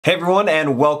Hey everyone,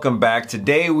 and welcome back.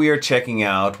 Today we are checking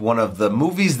out one of the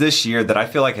movies this year that I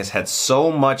feel like has had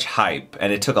so much hype,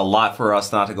 and it took a lot for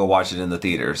us not to go watch it in the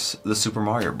theaters. The Super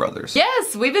Mario Brothers.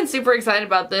 Yes, we've been super excited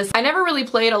about this. I never really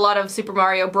played a lot of Super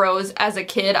Mario Bros. As a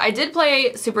kid. I did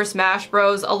play Super Smash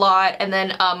Bros. A lot, and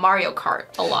then Mario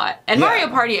Kart a lot, and Mario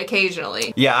Party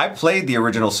occasionally. Yeah, I played the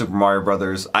original Super Mario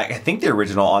Brothers. I think the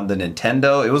original on the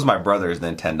Nintendo. It was my brother's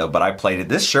Nintendo, but I played it.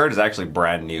 This shirt is actually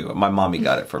brand new. My mommy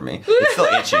got it for me. It's still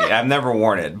itchy. I've never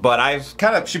worn it, but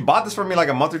she bought this for me like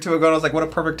a month or two ago, and I was like, what a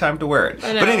perfect time to wear it.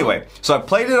 But anyway, so I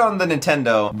played it on the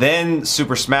Nintendo, then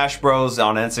Super Smash Bros.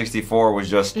 On N64 was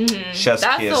just chef's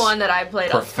That's kiss. The one that I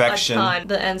played Perfection. a ton,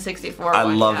 the N64 I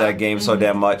one, love that game so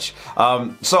damn much.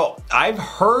 So I've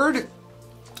heard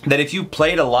that if you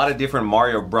played a lot of different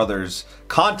Mario Brothers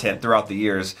content throughout the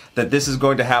years, that this is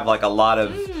going to have like a lot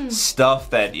of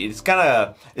stuff that it's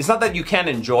not that you can't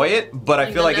enjoy it, but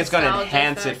I feel like it's going to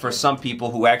enhance it for some people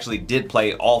who actually did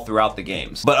play all throughout the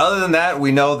games. But other than that,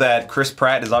 we know that Chris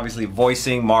Pratt is obviously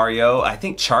voicing Mario. I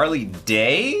think Charlie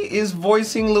Day is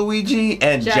voicing Luigi,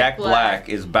 and Jack Black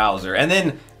is Bowser. And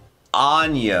then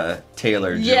Anya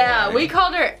Taylor-Joy. Yeah, we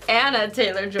called her Anna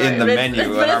Taylor-Joy. In the menu,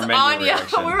 in our menu Anya.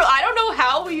 I don't know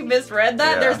how we misread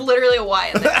that. Yeah. There's literally a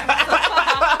Y in there.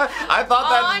 I thought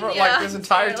that for like this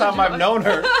entire time I've known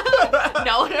her.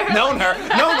 Known her?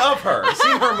 Known of her.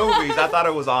 Seen her movies. I thought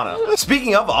it was Anna.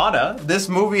 Speaking of Anna, this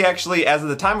movie actually, as of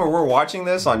the time where we're watching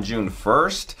this on June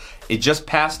 1st, it just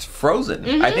passed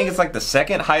Frozen. I think it's like the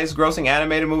second highest grossing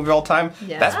animated movie of all time.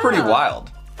 Yeah. That's pretty wild.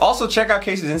 Also, check out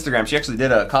Casey's Instagram. She actually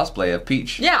did a cosplay of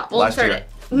Peach. Yeah, we'll insert it.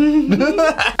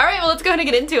 Alright, well, let's go ahead and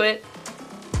get into it.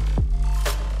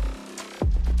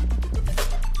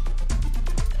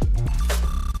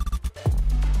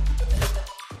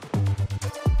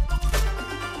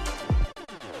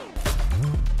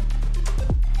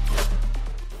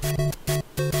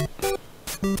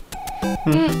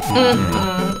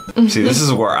 See, this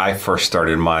is where I first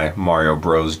started my Mario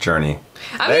Bros. Journey.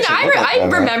 I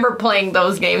remember playing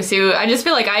those games too. I just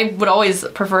feel like I would always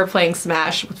prefer playing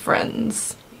Smash with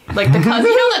friends. Like the cousins.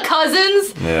 You know the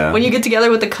cousins? Yeah. When you get together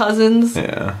with the cousins?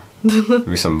 Yeah.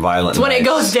 Maybe some violent It's when it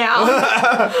goes down.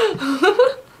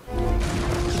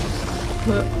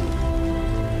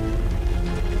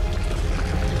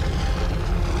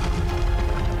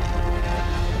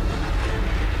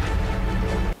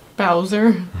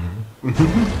 Bowser.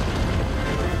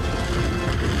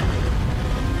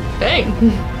 Dang.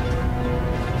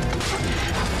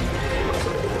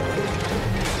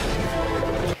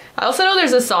 I also know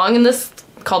there's a song in this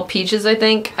called Peaches, I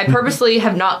think. I purposely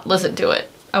have not listened to it.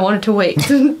 I wanted to wait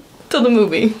till the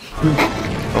movie.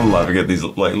 I'm laughing at these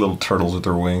like little turtles with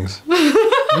their wings. Open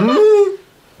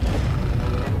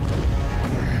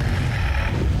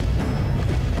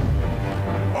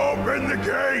the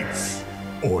gates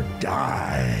or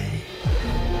die.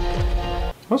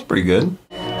 That's pretty good.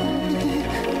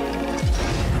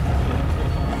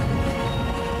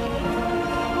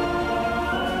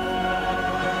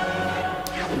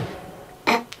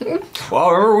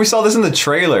 Wow, remember we saw this in the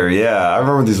trailer. Yeah, I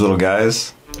remember these little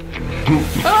guys. It's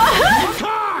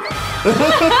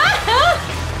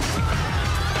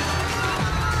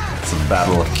a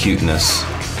battle of cuteness.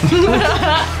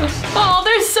 Oh,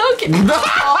 they're so cute.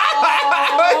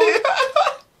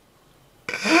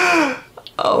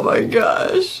 Oh my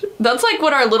gosh. That's like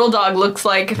what our little dog looks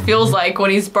like, feels like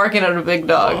when he's barking at a big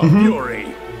dog. Fury.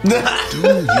 Do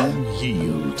you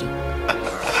yield?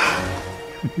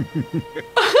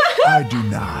 I do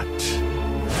not.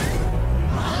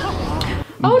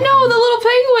 Oh no, the little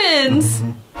penguins!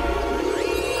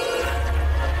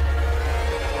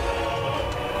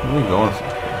 Where are we going for?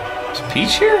 Is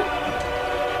Peach here?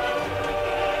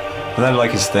 Isn't that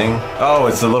like his thing? Oh,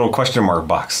 it's the little question mark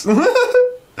box. What's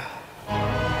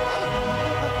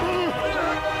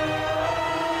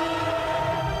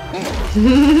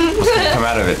gonna come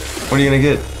out of it? What are you gonna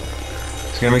get?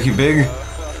 It's gonna make you big?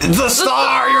 It's a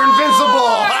star! You're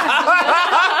invincible!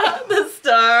 The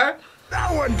star.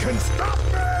 No one can stop me!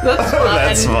 That's fun.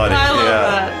 That's funny. I love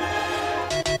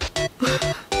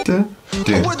that.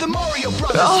 We're the Mario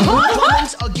Brothers.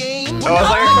 Moments a game. Oh, it's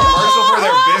like a commercial for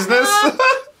their business?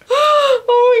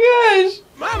 Oh my gosh.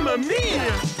 Mamma mia!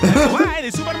 That's why the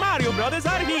Super Mario Brothers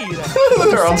are here.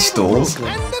 They're on stools.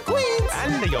 And the queens.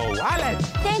 And your wallet.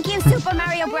 Thank you, Super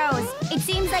Mario Bros. It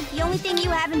seems like the only thing you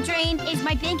haven't drained is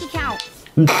my bank account.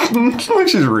 Like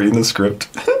she's reading the script.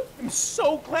 I'm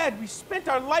so glad we spent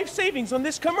our life savings on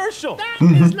this commercial. That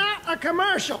is not a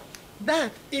commercial.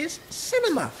 That is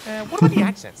cinema. What about the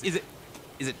accents? Is it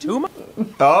Tuma?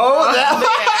 Oh,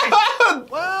 that.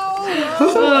 Well,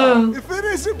 If it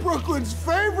isn't Brooklyn's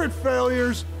favorite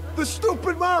failures, the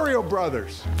stupid Mario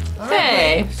Brothers.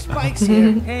 Hey. Spike's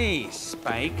here. Hey,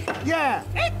 Spike. Yeah.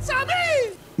 It's a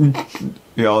me!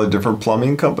 You all a different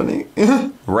plumbing company?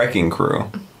 Wrecking Crew.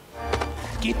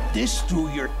 Get this through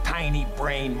your tiny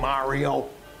brain, Mario.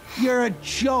 You're a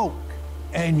joke,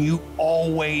 and you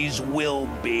always will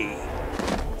be.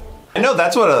 I know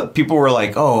that's what people were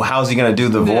like, oh, how's he going to do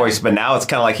the voice? But now it's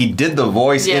kind of like he did the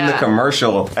voice in the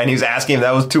commercial, and he was asking if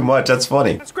that was too much. That's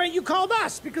funny. That's great you called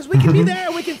us, because we can be there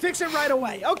and we can fix it right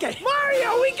away. Okay.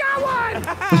 Mario, we got one!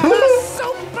 The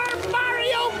Super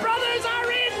Mario Brothers are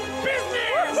in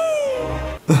business!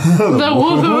 The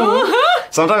woohoo.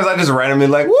 Sometimes I just randomly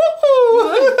like,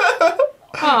 woohoo!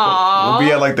 Aww. We'll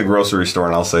be at like the grocery store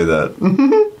and I'll say that.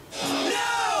 Mario,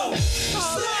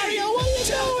 what are you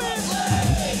doing?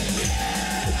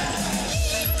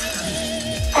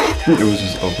 It was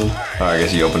just open. Oh, I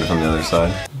guess you opened it from the other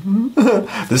side.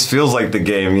 This feels like the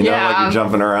game, you know, like you're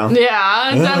jumping around.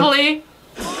 Yeah, definitely.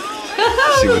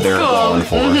 See what they were going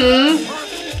for.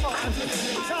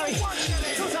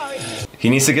 He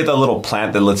needs to get that little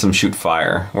plant that lets him shoot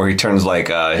fire, where he turns like,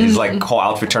 his like whole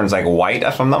outfit turns like white,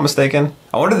 if I'm not mistaken.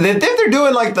 I wonder if they're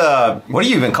doing like the, what do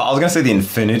you even call, I was gonna say the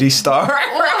Infinity Star.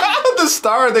 The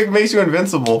star I think makes you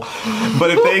invincible.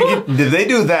 But if they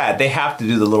do that, they have to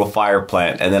do the little fire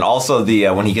plant. And then also the,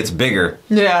 when he gets bigger.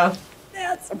 Yeah.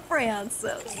 That's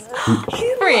Francis.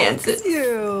 Francis.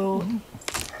 You.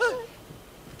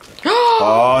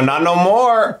 Oh, not no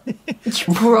more.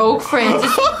 Broke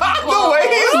Francis. The way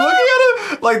he's looking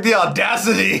at him, like the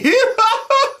audacity.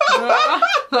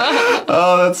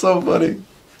 Oh, that's so funny.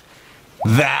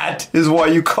 That is why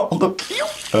you called him.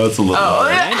 Oh, that's a little.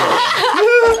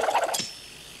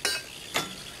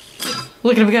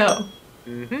 Look at him go.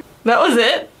 That was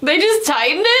it? They just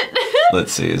tightened it?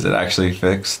 Let's see, is it actually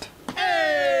fixed?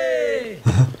 Hey!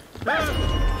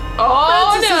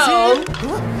 Oh no!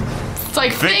 It's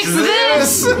like, fix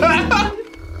this!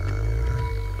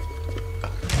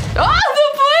 Oh, the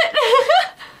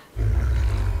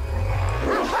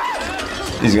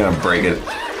foot! He's gonna break it.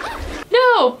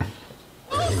 No!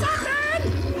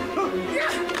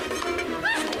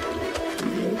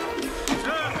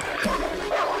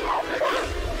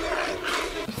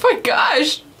 Oh my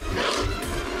gosh!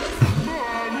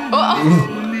 Oh.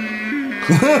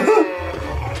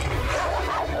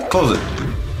 Close it.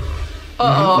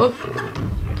 Uh-oh.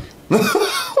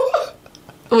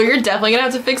 Well, you're definitely gonna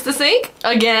have to fix the sink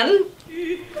again.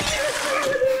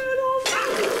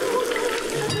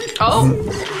 Oh.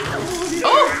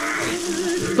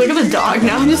 Oh. Look at the dog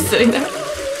now, just sitting there.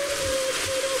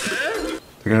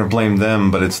 They're gonna blame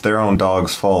them, but it's their own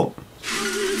dog's fault.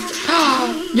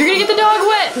 You're gonna get the dog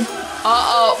wet.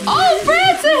 Uh-oh. Oh,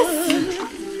 Francis!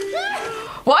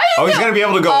 Why? Oh, he's gonna be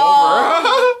able to go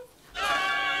over.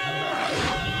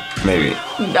 Maybe.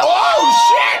 No. Oh,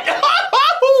 shit!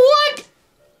 What?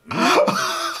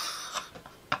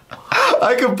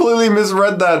 I completely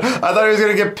misread that. I thought he was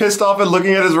gonna get pissed off at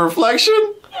looking at his reflection.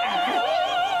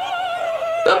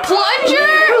 The plunger?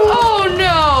 Oh,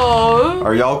 no.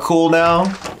 Are y'all cool now?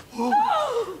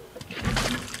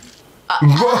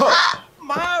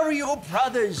 Mario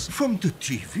Brothers from the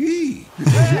TV.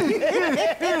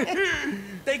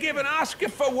 They give an Oscar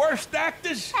for worst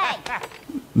actors? What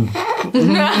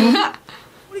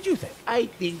did you think? I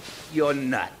think you're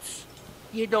nuts.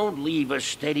 You don't leave a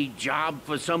steady job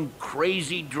for some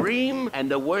crazy dream, and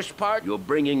the worst part, you're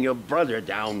bringing your brother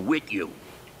down with you.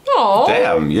 Oh.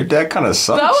 Damn, your dad kind of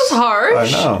sucks. That was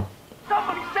harsh. I know.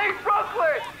 Somebody save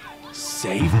Brooklyn!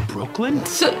 Save Brooklyn?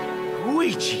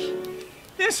 Luigi,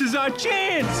 this is our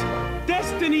chance!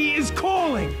 Destiny is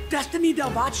calling! Destiny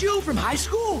Del Vaccio from high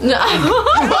school?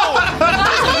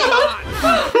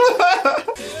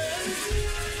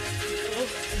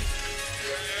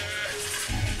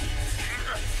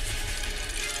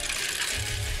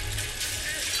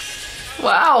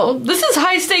 Wow, this is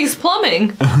high stakes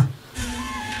plumbing.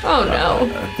 Oh no.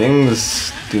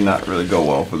 Things do not really go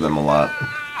well for them a lot.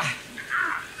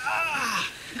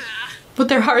 Put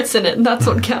their hearts in it, and that's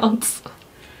what counts.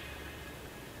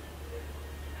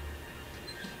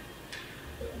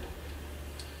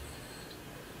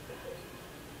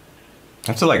 I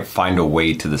have to like find a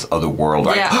way to this other world.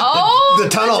 Yeah. Like, Oh, the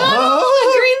tunnel.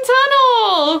 the green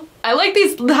tunnel. I like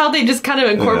these how they just kind of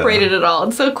incorporated it all.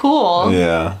 It's so cool.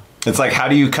 Yeah. It's like, how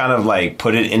do you kind of like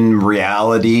put it in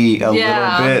reality a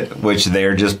little bit, which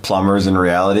they're just plumbers in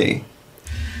reality.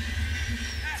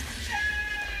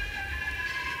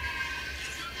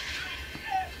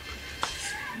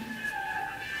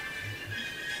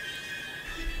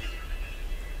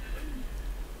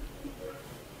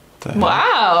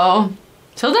 Wow.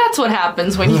 So that's what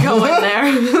happens when you go in there.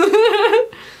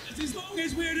 As long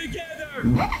as we're together.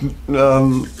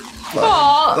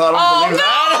 Oh, believe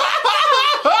that.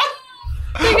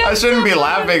 I shouldn't be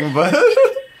laughing, but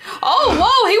Oh,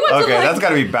 whoa, he went to okay, like... that's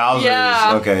gotta be Bowser's.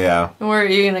 Yeah. Okay, yeah. Where are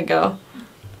you gonna go?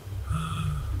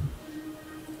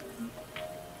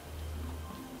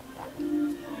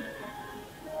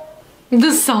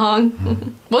 The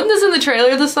song. Wasn't this in the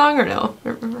trailer, the song, or no? I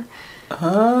don't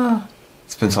remember.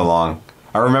 It's been so long.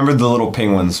 I remembered the little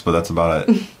penguins, but that's about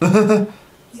it. I'm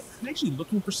actually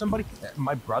looking for somebody.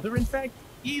 My brother, in fact.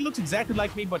 He looks exactly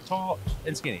like me, but tall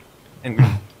and skinny. And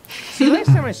green. See, last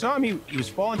time I saw him, he was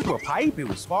falling through a pipe. It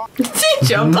was far. He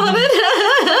jumped on it.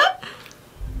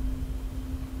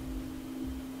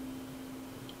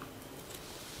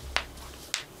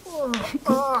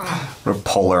 We're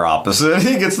polar opposite.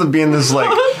 He gets to be in this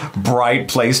like bright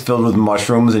place filled with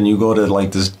mushrooms, and you go to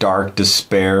like this dark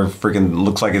despair. Freaking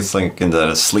looks like it's like in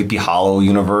the Sleepy Hollow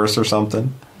universe or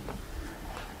something.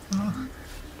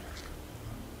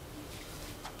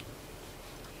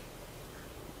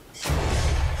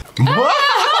 What?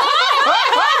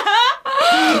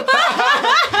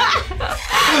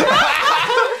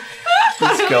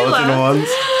 The skeleton ones.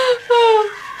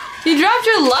 You dropped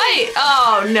your light.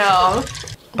 Oh no.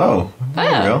 Oh, there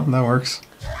we go. That works.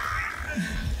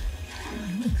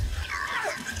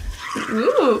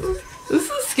 Ooh, this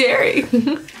is scary.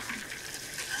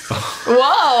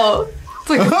 Whoa. It's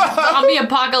like a zombie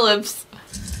apocalypse.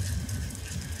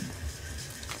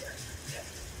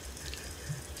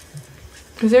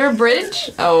 Is there a bridge?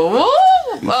 Oh,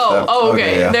 oh,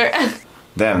 okay. Yeah. There.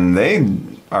 Damn, they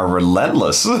are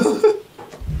relentless.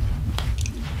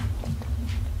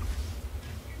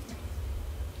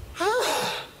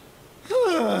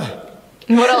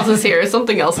 What else is here?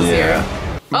 Something else is here.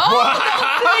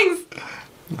 Oh, thanks.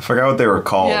 I forgot what they were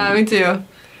called. Yeah, me too.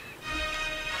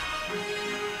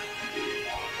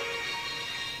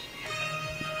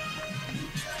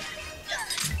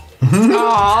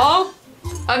 Aww.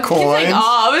 I'm saying,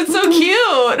 aw, it's so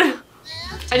cute.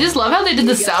 I just love how they did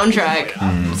the soundtrack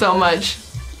so much.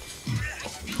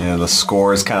 Yeah, the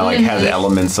score is kind of like has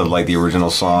elements of like the original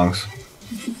songs.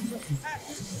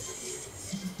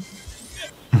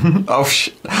 Oh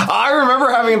shit! I remember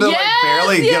having to like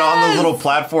barely get on those little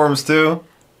platforms too.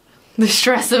 The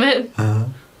stress of it.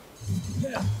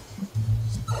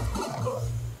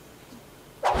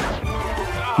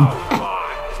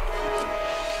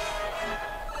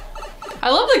 I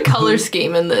love the color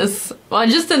scheme in this. Well,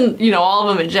 just in, you know, all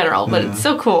of them in general, but it's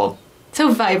so cool.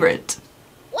 So vibrant.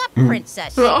 What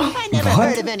princess? Oh. I never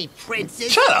heard of any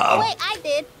princess. Shut up. Wait, I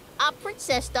did. A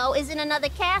princess, though, is in another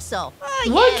castle. Oh,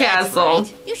 What yeah, that's castle?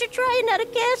 right. You should try another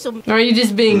castle. Or are you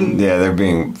just being... Yeah, they're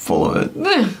being full of it.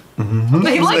 They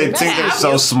They think they're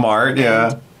so smart,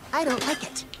 yeah. I don't like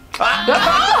it.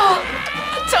 Oh!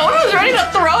 Toad was ready to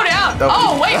throw down.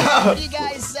 Oh, wait. You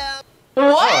guys,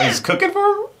 What? Oh, he's cooking for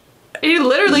him? He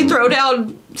literally throw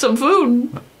down some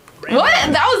food. What?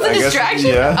 That was the I guess,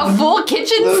 distraction? yeah. A full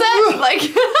kitchen set? Like...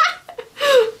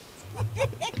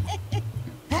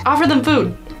 Offer them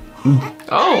food.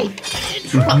 Oh.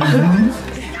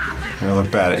 I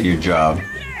look bad at your job.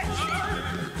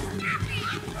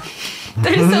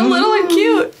 They're so little and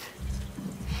cute.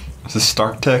 Is this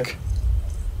Stark Tech?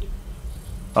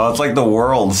 Oh, it's like the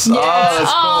worlds. Yeah. Oh,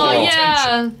 that's cool.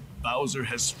 Yeah. Bowser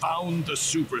has found the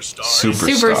superstar.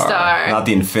 Superstar. Not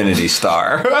the Infinity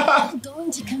Star. I'm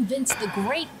going to convince the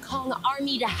Great Kong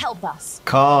army to help us.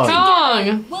 Kong.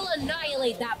 Kong. We'll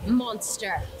annihilate that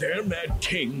monster. Their mad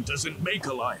king doesn't make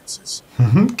alliances.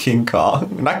 King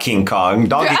Kong. Not King Kong.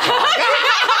 Donkey Kong.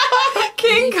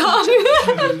 King Kong.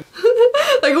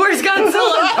 Like, where's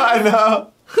Godzilla? I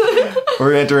know.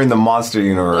 We're entering the monster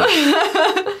universe.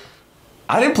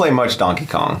 I didn't play much Donkey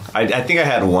Kong. I think I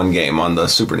had one game on the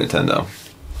Super Nintendo.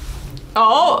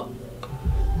 Oh.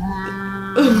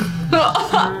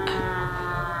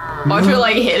 Watch her,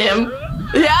 like, hit him.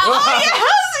 Yeah. Oh,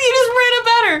 yes! You just made it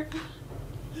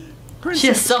better. She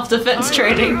has self-defense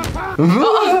training.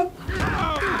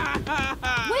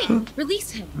 Wait,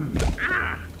 release him.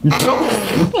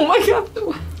 Oh my god.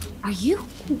 Are you?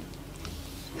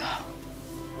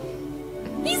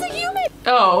 He's a human.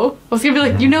 Oh. I was gonna be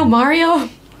like, you know Mario?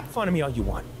 Make fun of me all you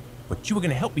want, but you were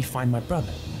gonna help me find my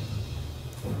brother.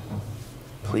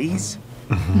 Please?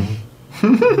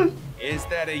 Is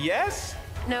that a yes?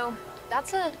 No,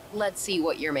 that's a let's see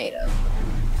what you're made of.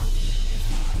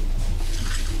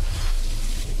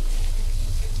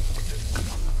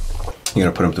 You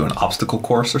gonna put him through an obstacle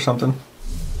course or something?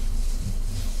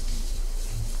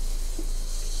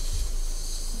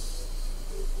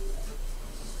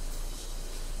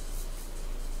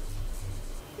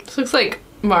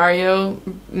 Mario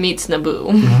meets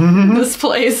Naboo. This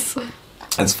place.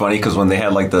 It's funny because when they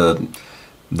had like the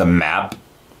map,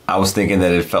 I was thinking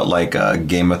that it felt like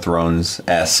Game of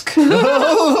Thrones-esque. A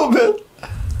little bit.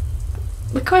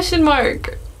 The question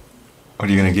mark. What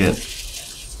are you gonna get?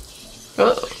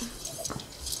 Oh,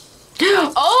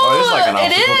 Oh, it's like an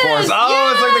obstacle course. Oh,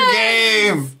 yes! it's like the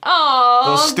game. Oh,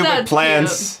 Those stupid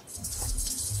plants.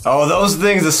 Oh, those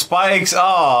things, the spikes. Oh,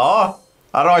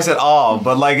 I don't know why I said oh,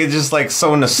 but like it's just like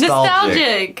so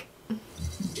nostalgic.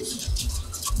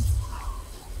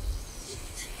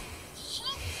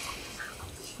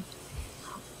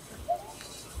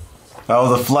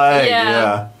 Oh, the flag.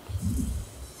 Yeah.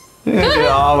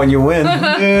 Oh, when you win.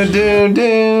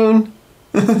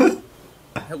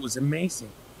 That was amazing.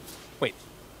 Wait,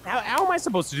 how am I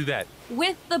supposed to do that?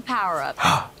 With the power-up.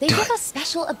 They give us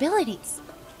special abilities.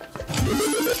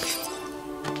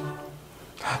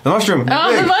 The mushroom.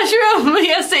 Oh, big. the mushroom! He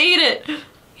has to eat it.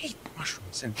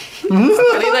 Mushrooms and... It's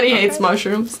funny that he hates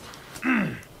mushrooms.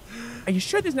 Are you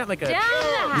sure there's not like a... Down the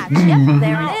hatch. Yep,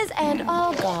 there it is, and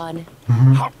all gone.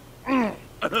 We're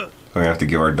gonna have to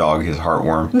give our dog his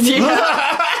heartworm.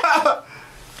 Yeah.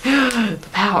 The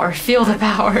power. Feel the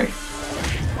power.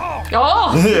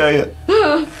 Oh!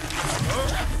 Yeah.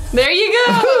 There you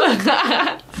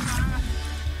go!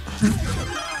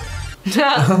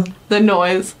 The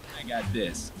noise. I got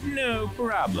this. No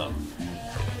problem.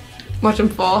 Watch him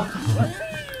fall.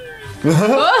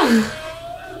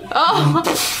 Oh!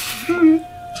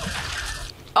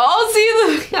 Oh, see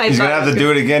the... He's gonna have to do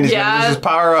it again. He's gonna lose his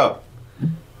power up.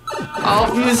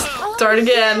 Oh, you start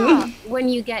again. When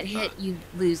you get hit, you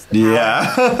lose the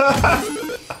Yeah.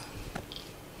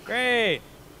 Great.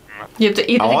 You have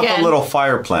to eat it I want again. the little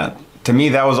fire plant. To me,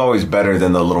 that was always better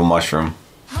than the little mushroom.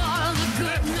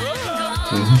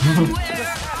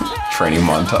 Training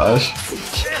montage.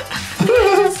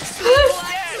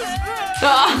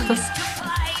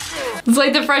 It's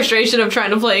like the frustration of trying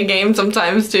to play a game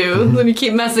sometimes too. When you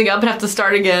keep messing up and have to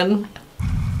start again.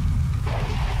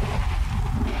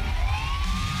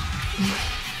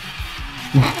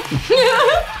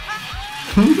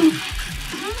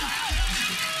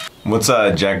 What's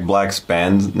Jack Black's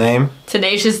band name?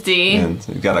 Tenacious D. And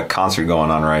we've got a concert going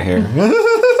on right here.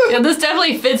 Yeah, this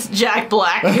definitely fits Jack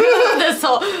Black. this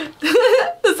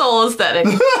whole aesthetic.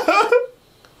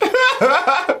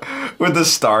 With the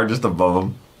star just above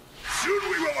him. Soon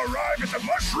we will arrive at the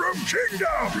Mushroom Kingdom.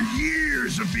 After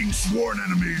years of being sworn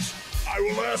enemies, I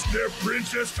will ask their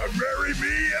princess to marry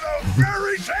me in a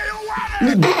fairy tale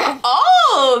wedding.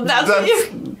 Oh, that's what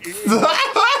you...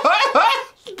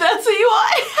 That's what you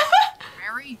want?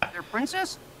 Marry their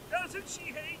princess? Doesn't she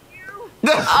hate you?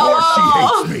 Of course she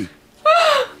hates me.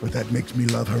 But that makes me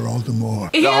love her all the more.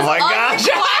 He Oh my gosh.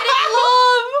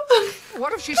 love.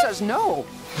 What if she says no?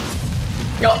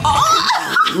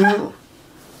 Oh.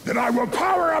 Then I will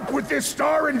power up with this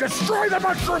star and destroy the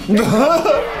Mushroom Kingdom.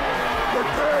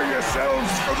 Prepare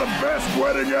yourselves for the best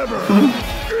wedding ever.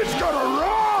 It's gonna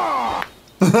rock!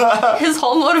 His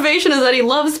whole motivation is that he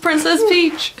loves Princess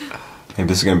Peach. Maybe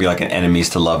this is gonna be like an enemies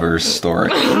to lovers story.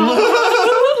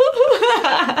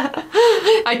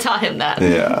 I taught him that.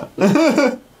 Yeah.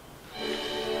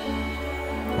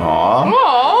 Aww.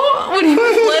 Oh, when he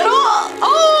was little?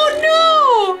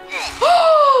 Oh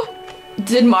no!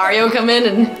 Did Mario come in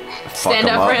and stand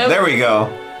up for him? There we go.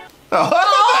 Oh,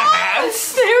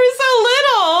 they were so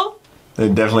little. they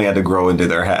definitely had to grow into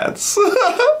their hats.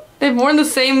 They've worn the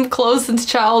same clothes since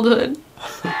childhood.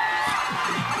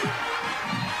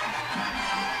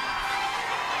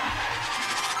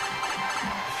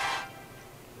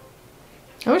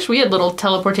 I wish we had little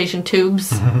teleportation tubes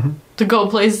to go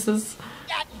places.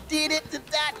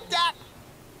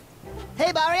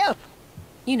 Hey, Mario.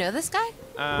 You know this guy?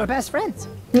 We're best friends.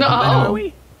 No. Are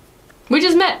we? We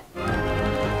just met.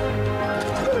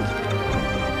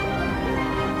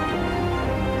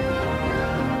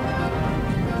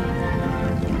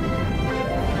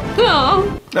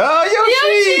 Oh.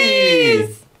 Oh, Yoshi!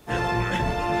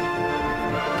 Yoshis!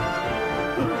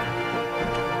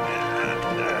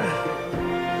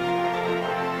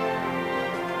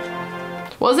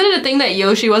 Wasn't it a thing that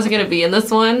Yoshi wasn't gonna be in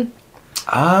this one?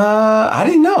 I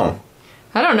didn't know.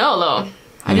 I don't know though.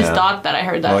 I just Yeah. thought that I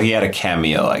heard that. Well, he had a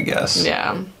cameo, I guess.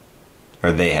 Yeah.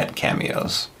 Or they had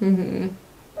cameos. Mm-hmm.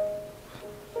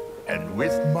 And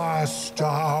with my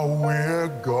star, we're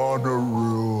gonna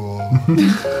rule.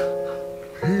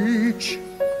 Peach.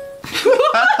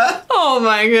 Oh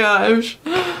my gosh.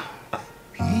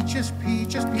 Peaches,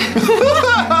 peaches, peaches,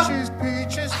 peaches,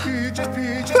 peaches, peaches,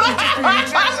 peaches,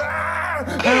 peaches.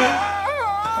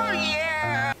 Oh,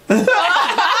 yeah.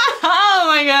 Oh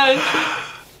my gosh.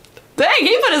 Dang,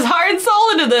 he put his heart and soul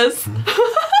into this.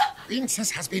 Princess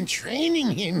has been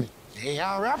training him. They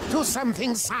are up to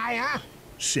something, sire.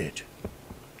 Sit.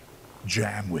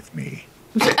 Jam with me.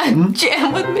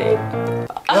 Jam with me.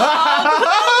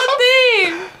 Oh,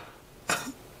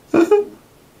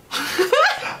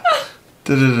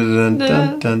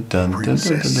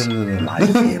 Princess, like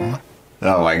him.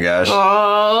 Oh my gosh.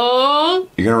 Oh.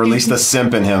 You're gonna release the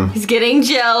simp in him. He's getting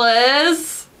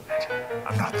jealous.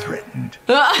 I'm not threatened.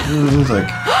 He's like,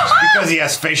 just because he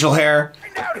has facial hair.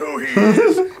 Find out who he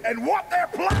is and what they're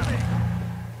planning.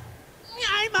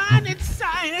 I'm on it,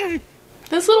 sire.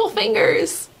 His little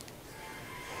fingers.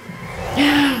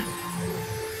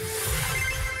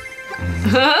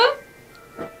 Huh?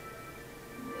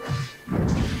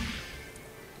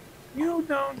 You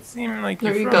don't seem like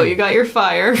There you go. You got your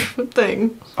fire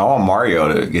thing. I want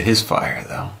Mario to get his fire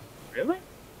though. Really?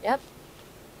 Yep.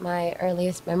 My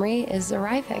earliest memory is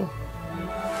arriving.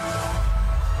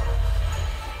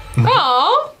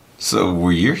 Oh. So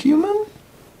were you human?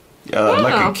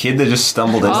 Like a kid that just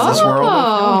stumbled into this world?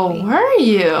 Oh, were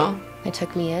you? They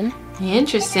took me in.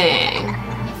 Interesting.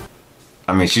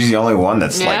 I mean, she's the only one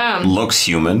that's Yeah. like looks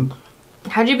human.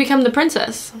 How'd you become the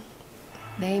princess?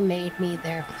 They made me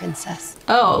their princess.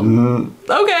 Oh.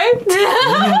 Okay.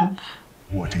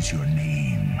 What is your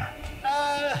name?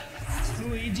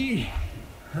 Luigi.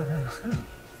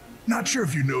 Not sure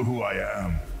if you know who I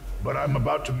am, but I'm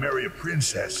about to marry a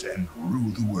princess and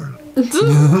rule the world.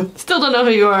 Still don't know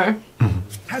who you are.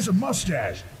 Has a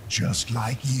mustache, just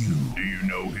like you. Do you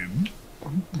know him?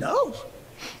 No.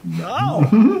 No.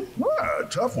 A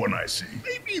tough one, I see.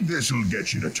 Maybe this'll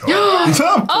get you to talk.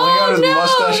 Pulling out his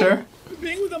mustache hair.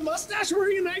 Being with a mustache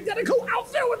wearing an identical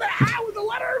outfit with a hat with the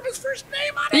letter of his first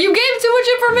name on it. You gave too much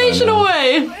information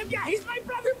away. Yeah, he's my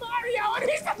brother Mario, and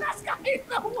he's the best guy in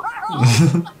the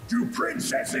world. Do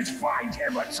princesses find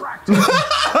him attractive?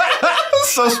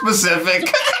 So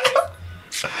specific.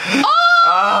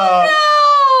 Oh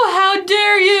no! How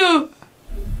dare you!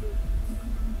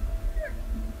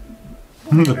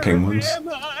 The penguins. Am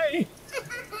I?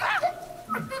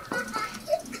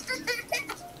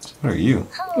 What are you?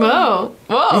 Whoa.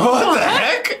 Whoa. What the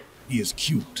heck? He is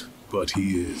cute, but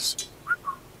he is.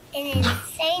 In an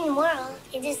insane world,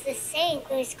 it is the same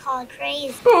who's called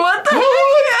crazy. What the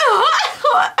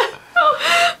heck?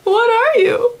 What are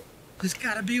you? There's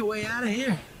gotta be a way out of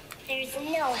here. There's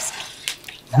no escape.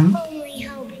 The only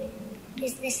hope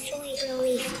is the sweet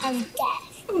relief of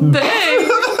death. Dang.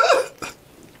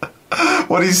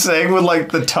 What he's saying with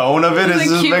like the tone of it The is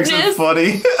just makes it cuteness.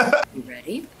 funny. You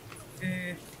ready?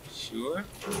 Sure.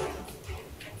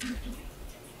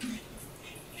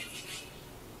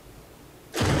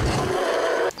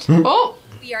 Oh.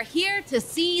 We are here to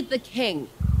see the king.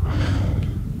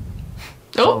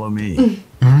 Oh. me.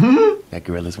 That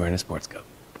gorilla's wearing a sports coat.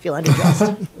 Feel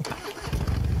underdressed.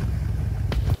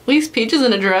 At least Peach is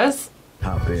in a dress.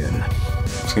 Hop in.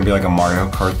 It's gonna be like a Mario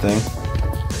Kart thing.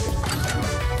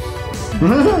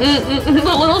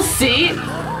 The little seat.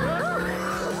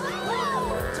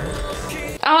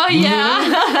 Oh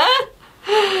yeah.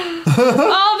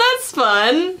 Oh, that's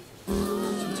fun.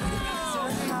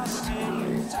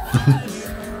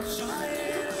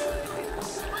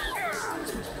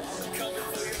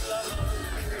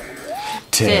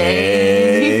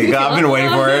 Take. I've been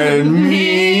waiting for it.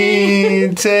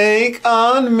 Me, take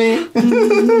on me.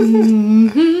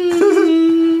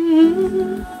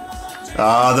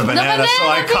 Oh, the banana, so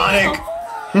iconic.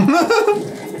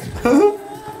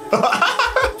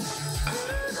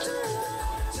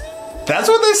 That's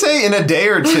what they say in a day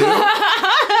or two.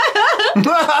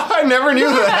 I never knew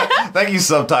that. Thank you,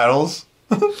 subtitles.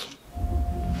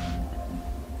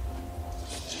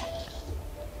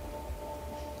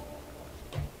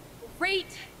 Great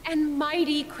and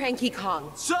mighty Cranky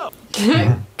Kong. So,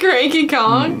 Cranky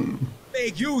Kong.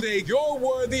 think you're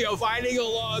worthy of fighting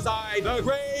alongside the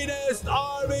greatest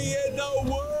army in the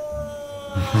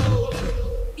world?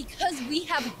 Because we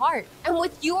have heart, and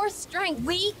with your strength,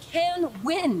 we can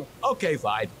win. Okay,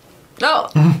 fine. Oh,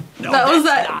 that was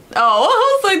that. Oh,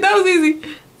 I was like, that was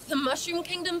easy. The Mushroom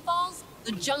Kingdom falls,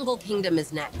 the Jungle Kingdom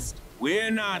is next.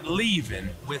 We're not leaving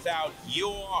without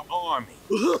your army.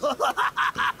 Who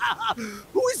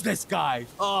is this guy?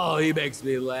 Oh, he makes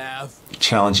me laugh.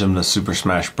 Challenge him to Super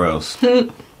Smash Bros.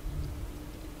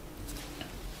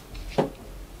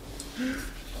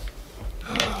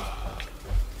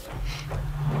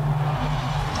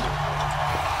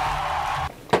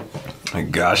 My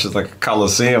gosh, it's like a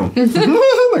coliseum. They're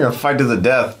gonna fight to the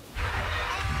death.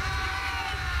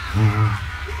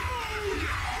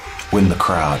 Win the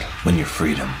crowd, win your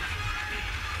freedom.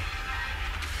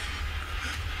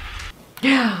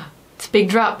 Big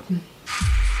drop.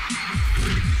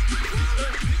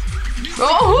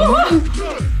 Oh!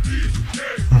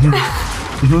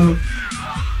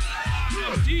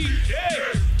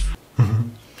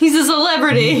 He's a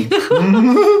celebrity.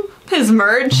 His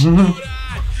merch.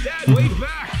 Wait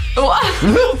back. What?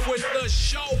 Move with the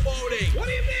showboating. What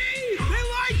do you mean? They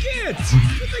like it. That's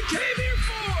what they came here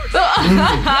for.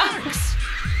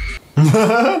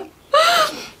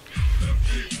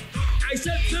 I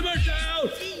said simmer down.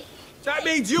 That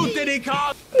means you, Diddy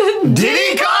Kong.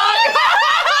 Diddy Kong?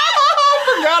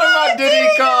 Forgot about Diddy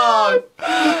Kong.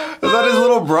 Is that his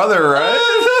little brother, right?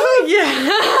 Yeah.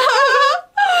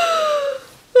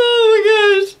 Oh my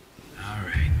gosh. All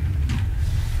right.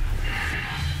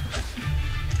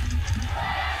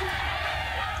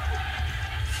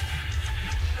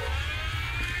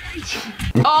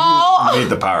 Oh! I need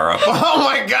the power up. Oh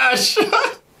my gosh.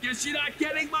 Guess you're not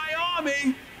getting my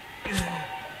army.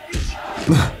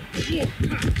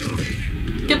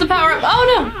 Get the power up. Oh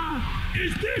no!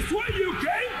 Is this what you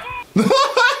came for?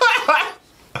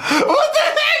 What the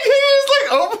heck? He just like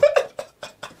open.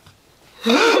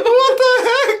 What the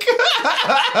heck?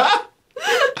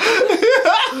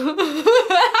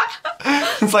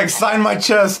 It's like sign my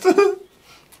chest.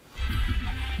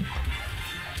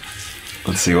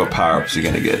 Let's see what power-ups you're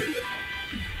gonna get.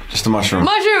 Just a mushroom.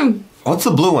 Mushroom! What's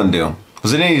the blue one do?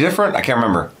 Was it any different? I can't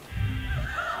remember.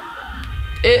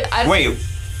 Wait.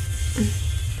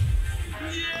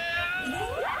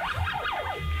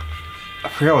 I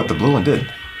forgot what the blue one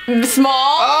did. Small?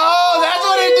 Oh, that's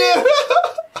what it did!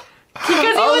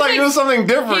 Because I was like, it was something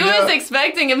different. He was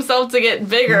expecting himself to get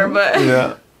bigger, but...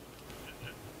 Yeah.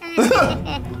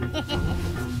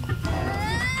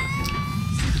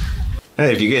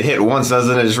 Hey, if you get hit once,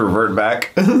 doesn't it just revert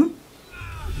back?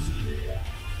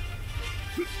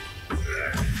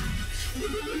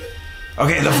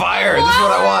 Okay, the fire. This is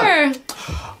what I want.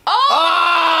 Oh!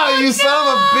 Ah, you son of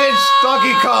a bitch,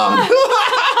 Donkey Kong.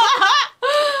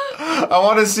 I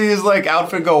want to see his like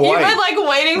outfit go white. You've been like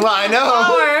waiting for I know.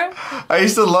 power. I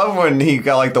used to love when he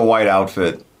got like the white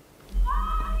outfit.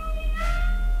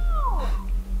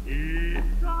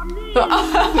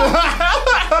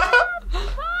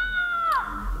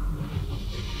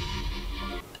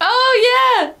 Oh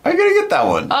yeah. I'm gonna get that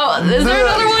one. Oh, is there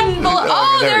another one below?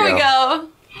 Oh, Okay, there we go.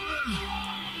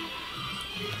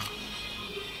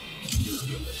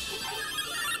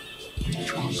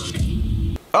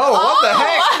 Oh, what the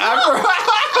heck?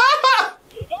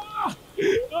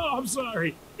 Oh, I'm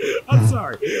sorry. I'm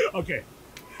sorry. Okay.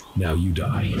 Now you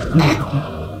die.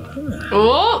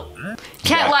 Oh,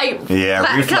 cat-like.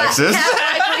 Yeah, reflexes.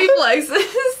 Cat-like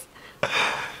reflexes.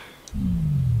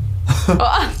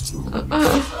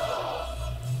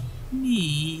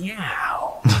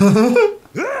 Meow.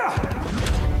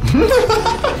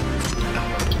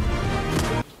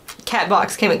 Cat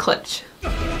box came in clutch.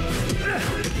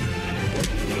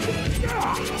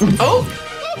 Oh.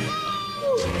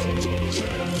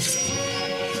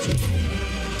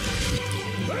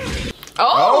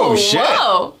 Oh, shit.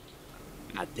 Whoa.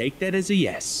 I take that as a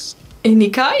yes.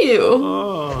 Inikayu.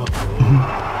 Oh.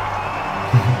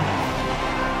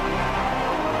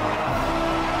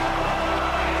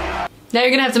 Now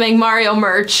you're gonna have to make Mario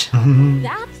merch.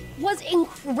 That was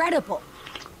incredible.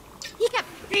 He kept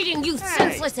beating you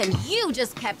senseless and you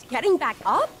just kept getting back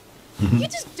up? You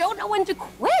just don't know when to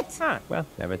quit. Huh, well,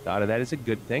 never thought of that as a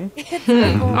good thing.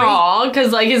 Aw,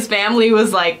 because like his family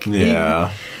was like,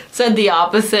 yeah, said the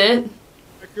opposite.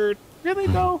 Record. Really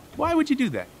though? Why would you do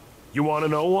that? You want to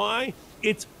know why?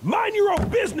 It's mind your own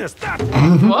business. That's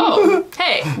why. Whoa.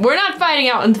 Hey, we're not fighting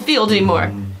out in the field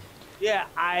anymore. Yeah,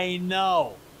 I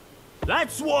know.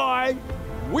 That's why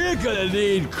we're gonna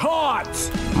need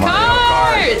carts.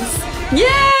 Cards!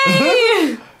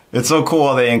 Yay! It's so cool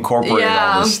how they incorporate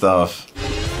all this stuff.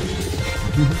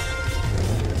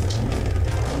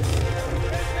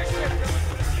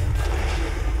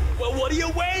 Well, what are you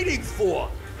waiting for?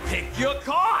 Pick your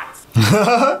carts.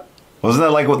 Wasn't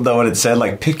that like what it said?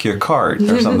 Like, pick your card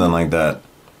or something like that.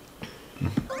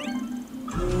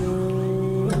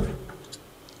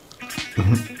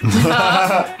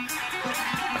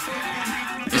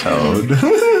 Toad.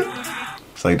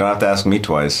 It's like, don't have to ask me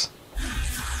twice.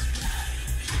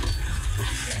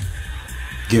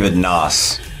 Give it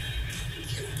nos.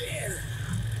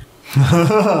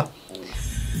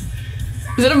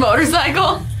 Is it a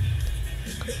motorcycle?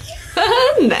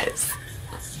 Nice.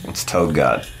 What's Toad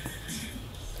got?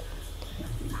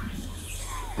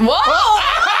 Whoa!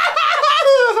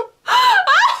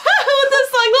 With the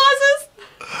sunglasses?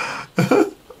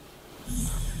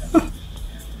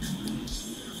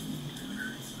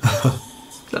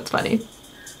 That's funny.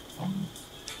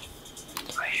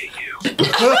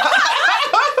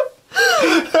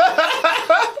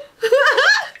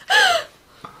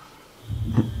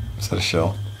 that a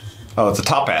shell? Oh, it's a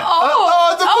top hat.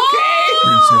 Oh, it's a bouquet!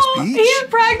 Princess Peach? He's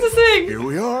practicing! Here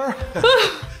we are.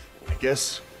 I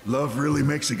guess love really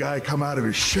makes a guy come out of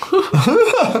his shell.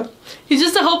 He's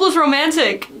just a hopeless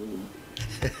romantic.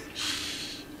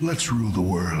 Let's rule the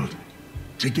world.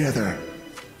 Together.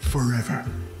 Forever.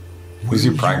 Who's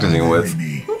he practicing with?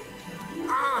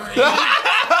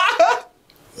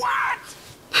 What?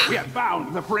 We have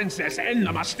found the princess and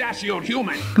the mustachioed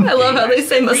human. I love how they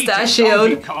say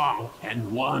mustachioed. Donkey Kong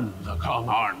and won the Kong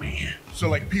army. So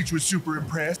like Peach was super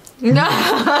impressed? Stop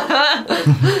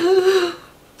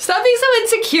being so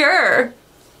insecure.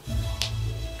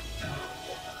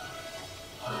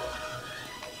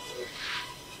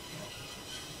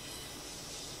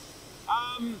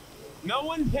 No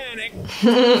one panic.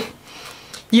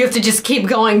 You have to just keep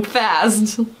going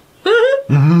fast.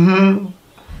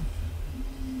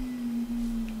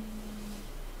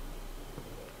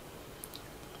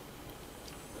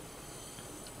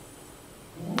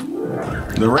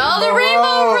 The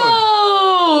Rainbow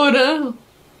Road!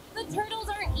 The turtles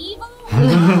aren't evil?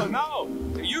 No,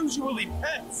 they're usually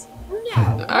pets.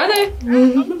 Are they?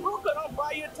 Come to Brooklyn, I'll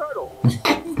buy you a turtle.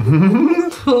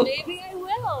 Maybe I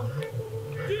will.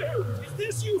 Dude, is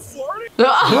this you flirting?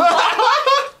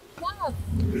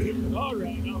 All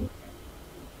right.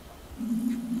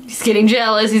 He's getting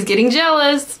jealous. He's getting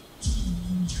jealous.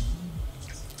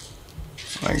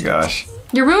 Oh my gosh.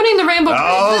 You're ruining the rainbow.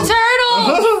 Oh. The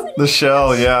turtle. The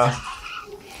shell, yeah.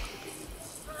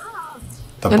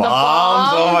 The And bombs. the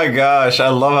bomb. Oh my gosh. I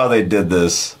love how they did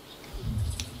this.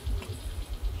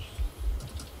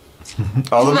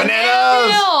 Oh, the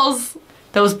bananas. Peels.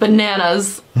 Those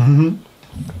bananas.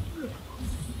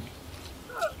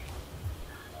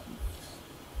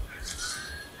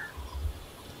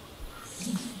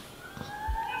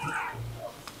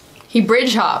 He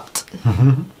bridge hopped.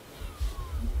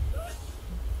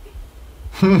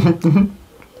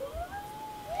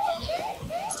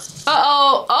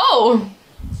 Uh-oh. Oh.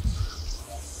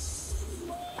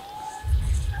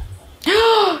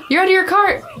 You're out of your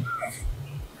cart.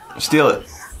 Steal it.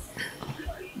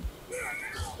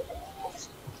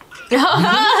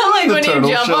 Like The when you turtle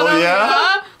jump shell, on him.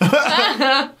 yeah.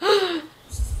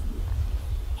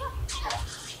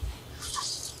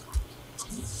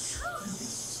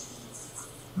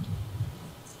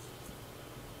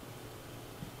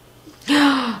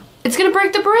 It's gonna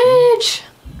break the bridge.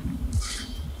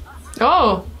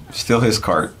 Oh. Steal his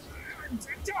cart.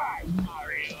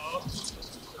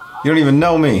 You don't even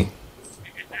know me.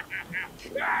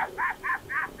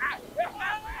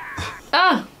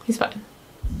 Ah, he's fine.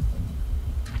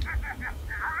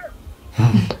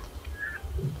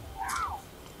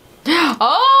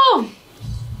 Oh!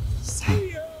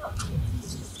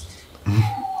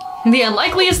 The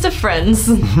unlikeliest of friends.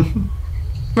 Remember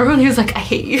when he was like, I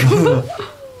hate you?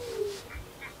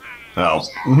 Oh.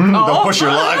 Don't push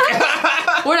your luck.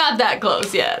 We're not that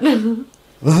close yet. Me.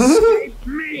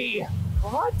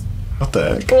 What? What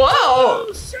the heck? Whoa!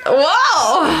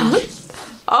 Whoa!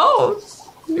 Oh!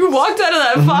 You walked out of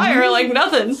that fire like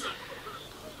nothing.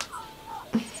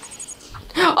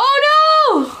 Oh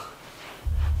no!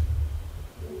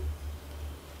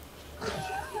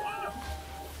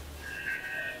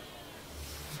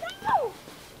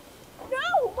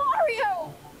 No,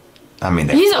 Mario! I mean,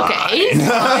 He's okay. He's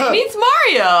fine. He's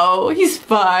Mario. He's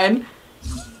fine.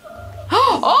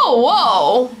 Oh,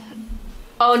 whoa!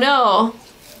 Oh no.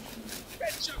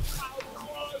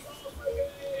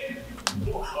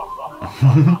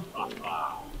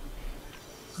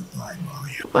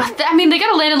 I mean, they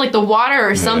gotta land in like the water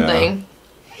or something.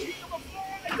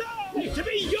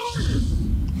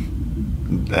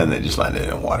 And they just landed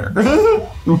in water. No,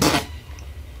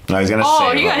 he's gonna Oh,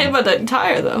 save he got hit him. by the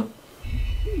tire though.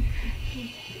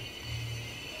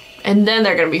 And then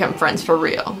they're gonna become friends for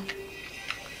real.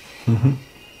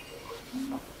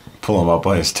 Pull him up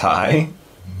by his tie.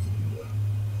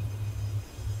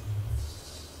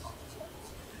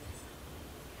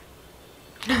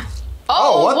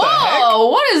 Oh, what the whoa!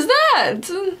 What is that?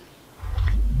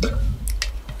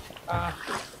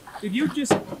 Did you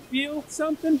just feel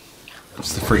something?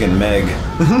 It's the freaking Meg.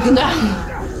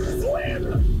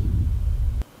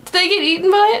 Did they get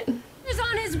eaten by it? He's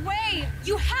on his way.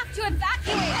 You have to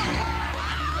evacuate.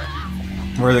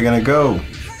 Where are they gonna go?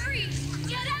 Hurry!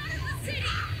 Get out of the city!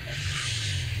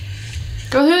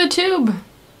 Go through the tube.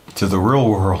 To the real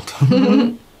world.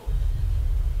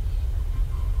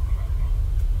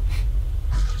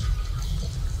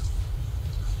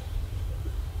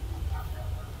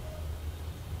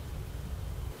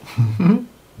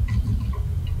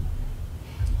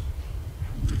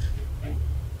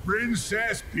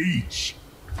 Princess Peach,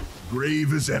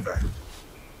 brave as ever.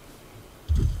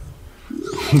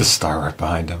 The star right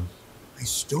behind him. They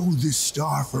stole this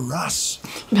star for us.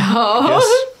 No.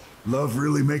 Yes. Love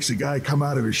really makes a guy come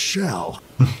out of his shell.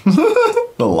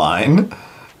 The line.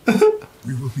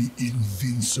 We will be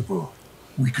invincible.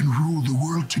 We can rule the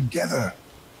world together.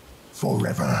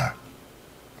 Forever.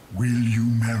 Will you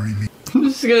marry me? I'm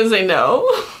just gonna say no.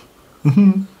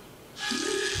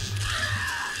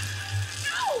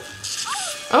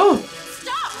 Oh.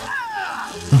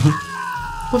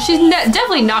 Well, she's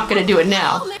definitely not gonna do it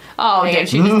now. Oh, damn,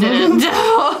 she just did it.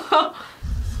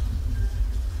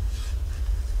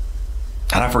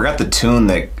 And I forgot the tune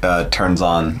that turns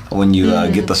on when you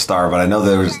get the star, but I know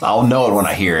I'll know it when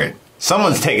I hear it.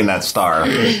 Someone's taking that star.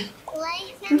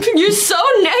 You're so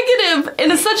negative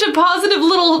in such a positive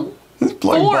little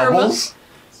form. Bubbles.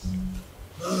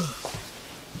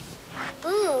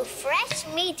 Ooh, fresh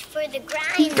meat for the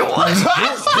grind.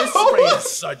 This ray of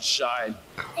sunshine.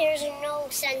 There's no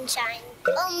sunshine,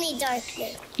 only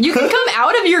darkness. You can come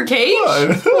out of your cage?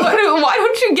 Why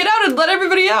don't you get out and let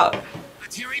everybody out?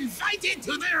 But you're invited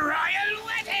to the royal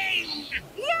wedding!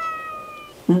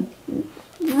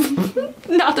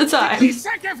 Not the time.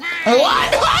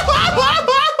 What?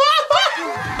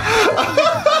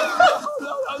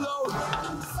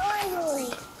 Finally.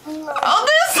 Oh,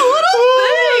 this little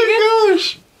thing! Gosh.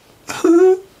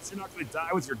 You're not gonna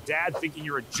die with your dad thinking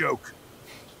you're a joke.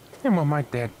 And well, my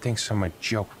dad thinks I'm a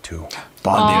joke too.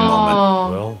 Bonding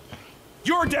moment. Well,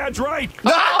 your dad's right.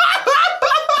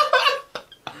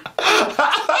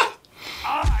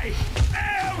 I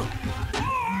am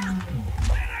more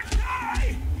than a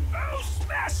guy who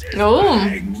smashes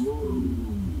things.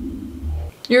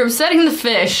 You're upsetting the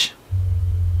fish.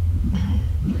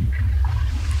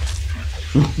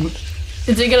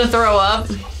 Is it gonna throw up?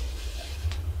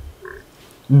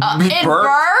 It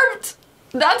burped?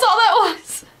 That's all that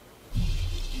was?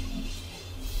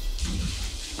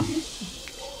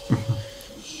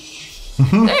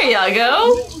 There you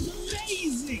go.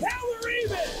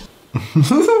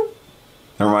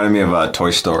 That reminded me of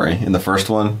Toy Story in the first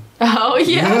one. Oh,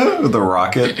 yeah. With the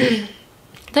rocket.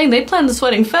 Dang, they planned this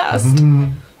wedding fast.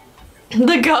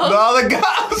 The ghost. Oh, the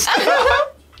ghost.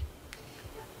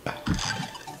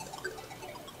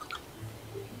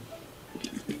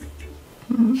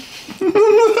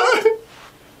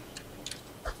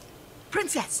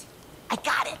 Princess, I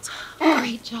got it.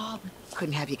 Great job.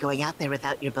 Couldn't have you going out there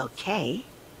without your bouquet.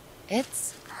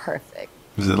 It's perfect.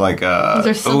 Is it like Is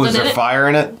there is there in it? fire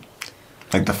in it?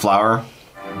 Like the flower?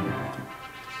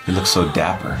 He looks so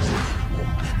dapper.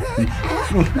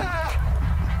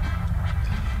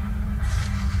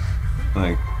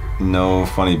 Like, no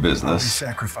funny business.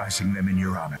 Sacrificing them in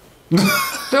your honor.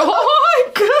 Oh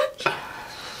my gosh.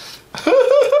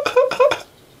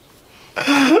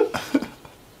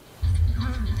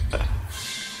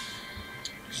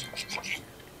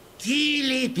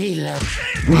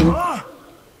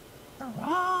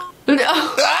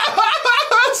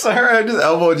 Sorry, I just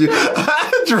elbowed you.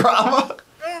 Drama.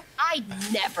 I'd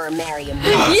never marry a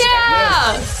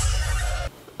Yeah!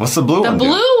 What's the blue The one?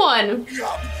 blue one.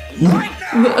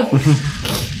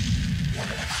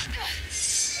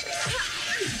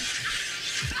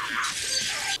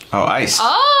 Oh, ice.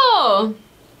 Oh!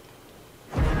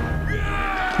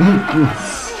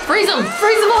 Freeze them!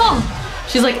 Freeze them all!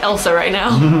 She's like Elsa right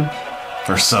now.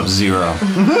 For Sub-Zero.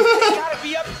 Gotta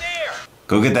be up there.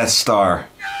 Go get that star.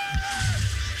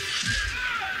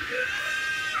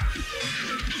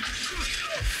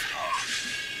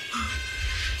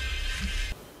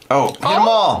 Oh, hit them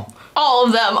all. All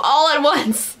of them, all at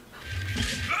once.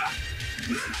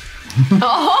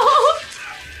 Oh!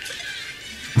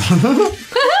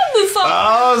 This song.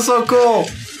 Oh, so cool.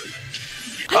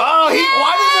 Oh,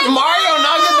 why doesn't Mario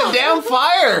not get the damn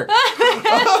fire?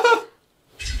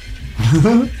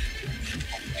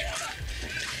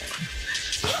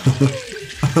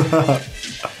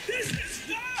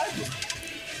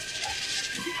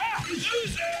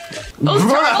 Those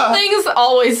turtle things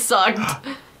always sucked.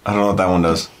 I don't know what that one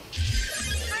does.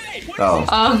 Oh.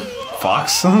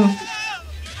 Fox?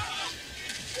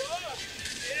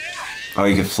 Oh,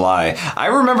 you could fly. I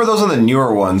remember those on the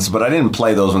newer ones, but I didn't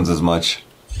play those ones as much.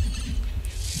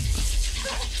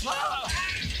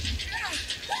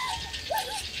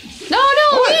 No,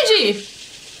 Luigi!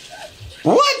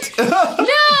 What?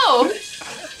 No!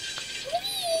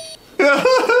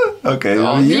 Okay.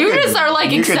 You just are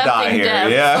like you could die accepting here,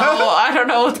 death. yeah. So I don't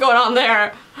know what's going on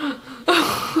there.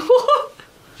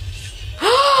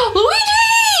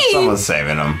 Luigi! Someone's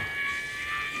saving him.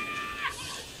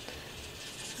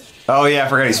 Oh yeah, I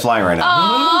forgot he's flying right now.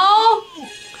 Oh,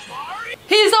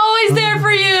 he's always there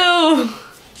for you.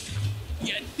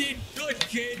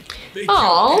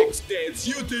 Aww.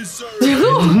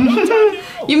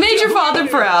 You made your father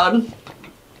proud.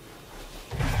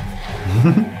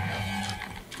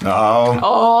 Oh.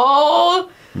 Oh.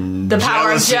 The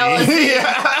power of jealousy.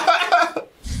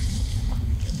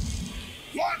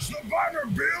 Launch the bomber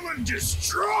bill and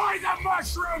destroy the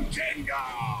Mushroom Kingdom!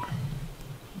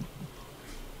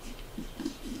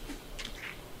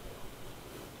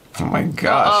 Oh my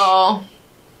gosh. Oh.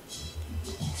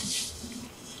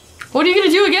 What are you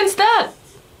gonna do against that?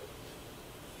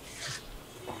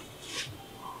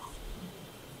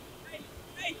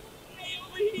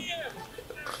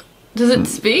 Does it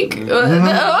speak? You're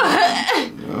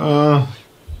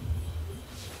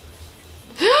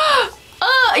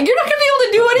not gonna be able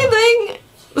to do anything.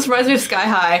 This reminds me of Sky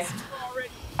High.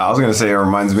 I was gonna say it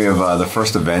reminds me of the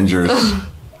first Avengers.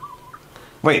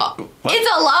 Wait, what? It's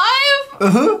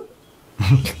alive?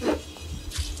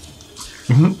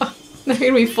 They're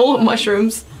gonna be full of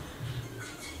mushrooms.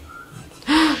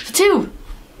 Two.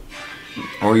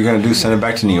 What are you gonna do? Send it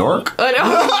back to New York? I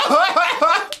know.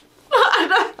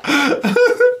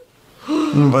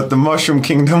 But the Mushroom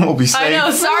Kingdom will be safe. I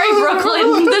know. Sorry,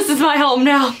 Brooklyn. This is my home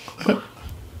now.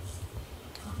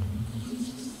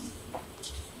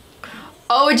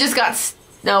 Oh, it just got.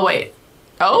 No, wait.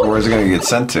 Oh. Where's it gonna get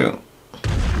sent to?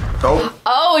 Oh.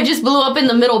 Oh, it just blew up in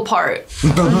the middle part.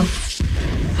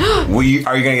 Are you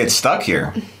gonna get stuck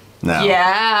here? No.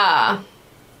 Yeah.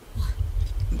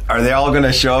 Are they all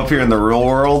gonna show up here in the real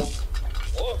world?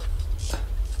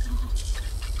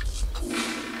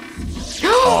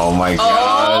 Oh my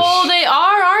gosh. Oh, they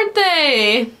are, aren't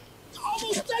they?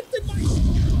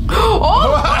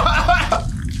 Oh!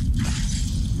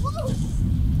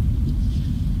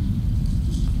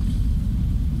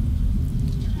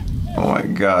 Oh my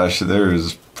gosh,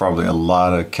 there's probably a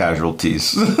lot of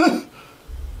casualties.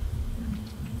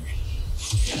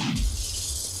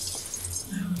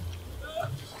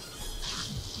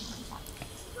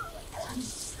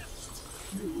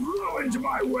 Ruined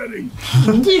my wedding!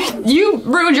 You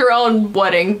ruined your own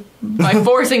wedding by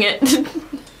forcing it.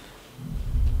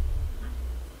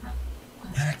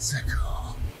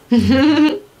 Mexico.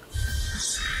 Hey!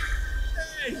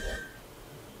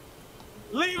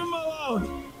 Leave him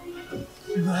alone!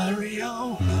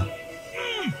 Mario.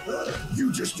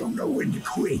 You just don't know when to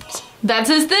quit. That's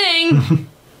his thing.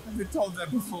 I've been told that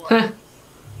before.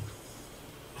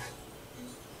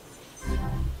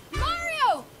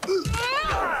 Mario!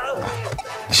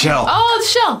 Shell. Oh, it's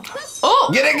Shell. Oh!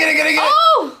 Get it, get it, get it, get it!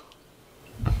 Oh!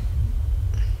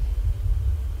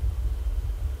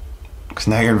 Because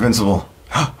now you're invincible.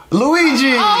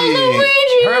 Luigi! Oh,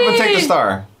 Luigi! Hurry up and take the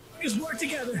star. Just work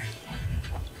together.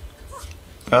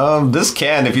 This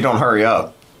can if you don't hurry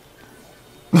up.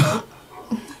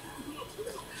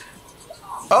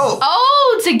 Oh!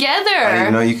 Oh, together! I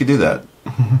didn't know you could do that.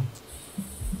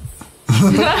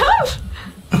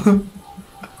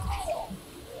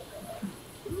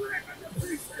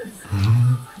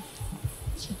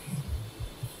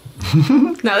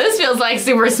 Now this feels like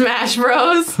Super Smash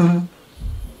Bros.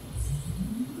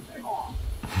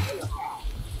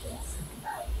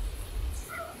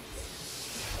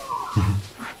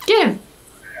 Get him.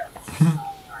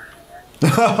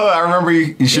 I remember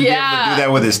you should be able to do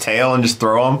that with his tail and just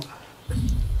throw him.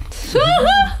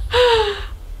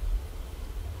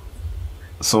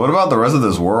 So what about the rest of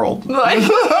this world?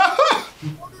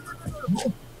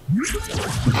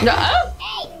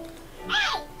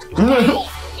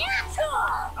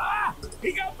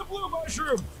 He got the blue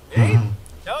mushroom! Hey,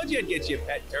 told you I'd get you a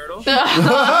pet turtle.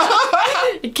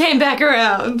 It came back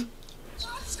around.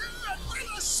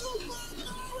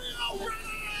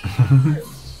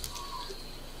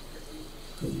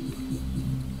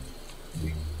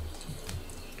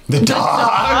 The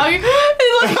dog.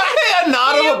 Like, a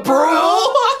nod of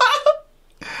approval.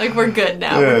 Like, we're good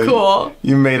now. Yeah, we're cool.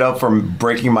 You made up for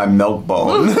breaking my milk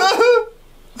bone.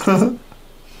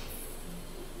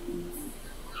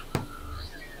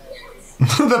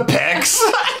 The pecs.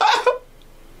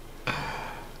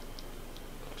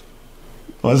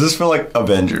 Why does this feel like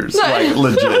Avengers? Like,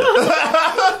 legit.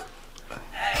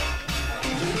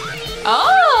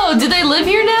 Oh, do they live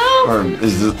here now? Or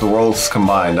is it the worlds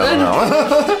combined? I don't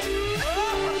know.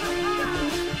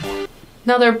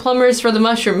 Now they're plumbers for the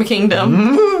Mushroom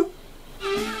Kingdom.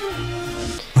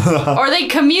 Or they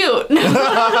commute.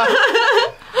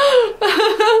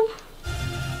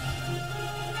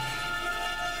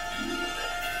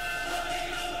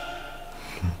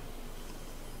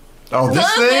 Oh,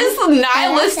 this thing? This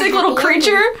nihilistic little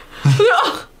creature?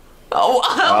 What?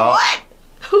 Oh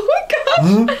my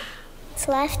gosh. What's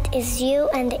left is you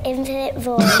and the infinite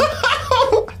void.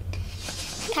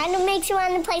 Kind of makes you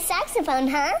want to play saxophone,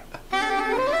 huh?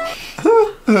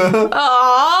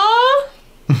 Aww.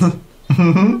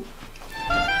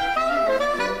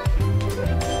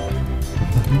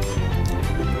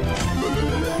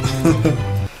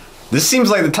 This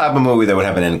seems like the type of movie that would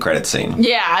have an end credit scene.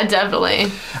 Yeah,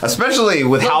 definitely. Especially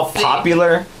with how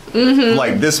popular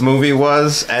like this movie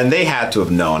was, and they had to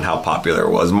have known how popular it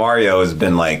was. Mario has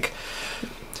been like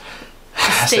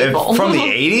staple from the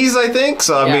 80s, I think.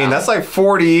 So I mean, that's like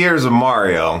 40 years of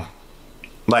Mario.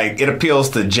 Like, it appeals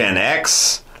to Gen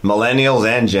X, millennials,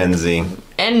 and Gen Z.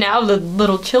 And now the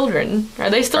little children. Are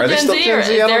they still Gen Z, or is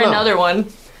I don't there know. another one?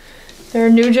 They're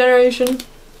a new generation?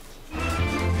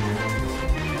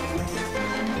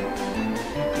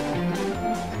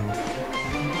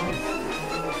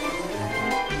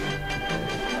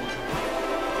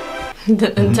 The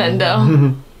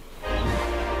Nintendo.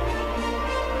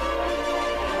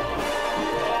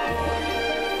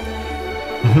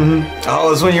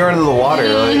 Oh, it's when you're under the water.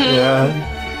 Like, yeah.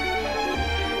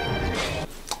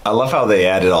 I love how they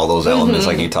added all those elements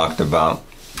like you talked about.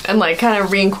 And like kind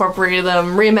of reincorporated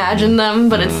them, reimagined them,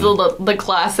 but it's still the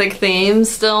classic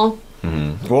themes still.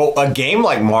 Well, a game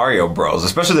like Mario Bros,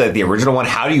 especially the original one,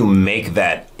 how do you make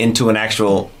that into an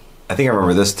actual... I think I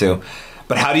remember this too.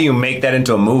 But how do you make that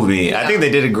into a movie? Yeah. I think they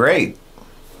did it great.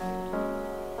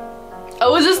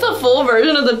 Oh, is this the full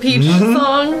version of the Peach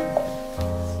song?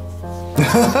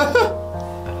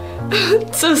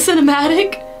 So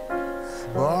cinematic.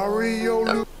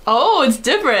 Mario. Oh, it's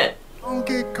different.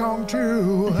 Donkey Kong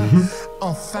 2.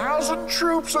 1,000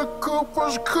 troops of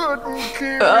Koopas couldn't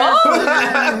kill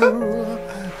you.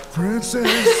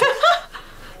 Princess,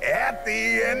 at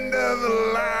the end of the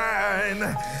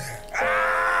line,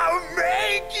 I'll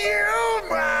make you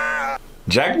mine.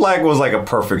 Jack Black was like a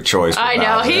perfect choice for I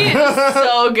know, Bowser. he is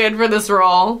so good for this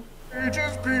role.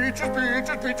 Peaches, peaches,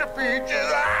 peaches, peaches,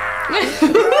 peaches.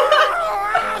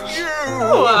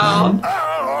 Wow.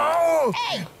 Oh.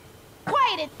 Hey,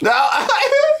 quiet it. No. He's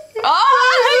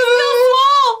still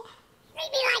small.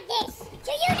 Maybe like this.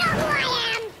 Do you know who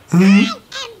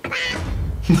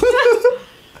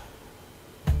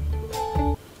I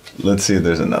am? Let's see if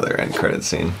there's another end credit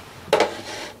scene.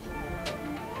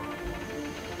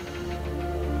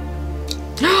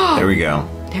 There we go.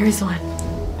 There's one.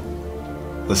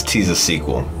 Let's tease a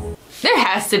sequel. There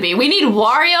has to be. We need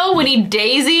Wario. We need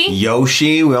Daisy.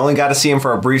 Yoshi, we only got to see him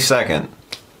for a brief second.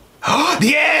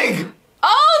 The egg!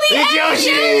 Oh, the It's egg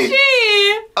Yoshi!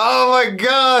 Oh my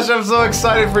gosh, I'm so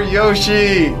excited for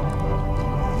Yoshi!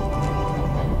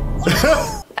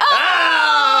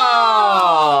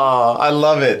 Oh, I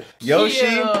love it. Yoshi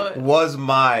Cute. was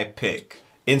my pick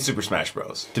in Super Smash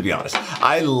Bros. To be honest,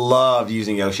 I loved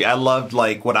using Yoshi. I loved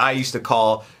like what I used to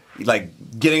call like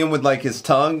getting him with like his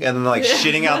tongue and then like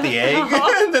shitting out the egg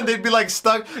and then they'd be like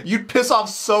stuck. You'd piss off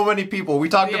so many people. We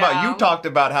talked about, you talked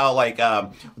about how like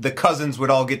the cousins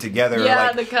would all get together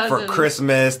like for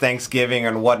Christmas, Thanksgiving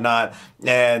and whatnot,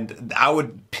 and I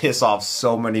would piss off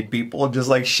so many people just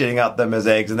like shitting out them as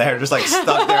eggs, and they're just like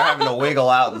stuck there having to wiggle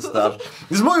out and stuff.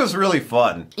 This movie was really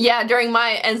fun. Yeah, during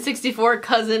my N64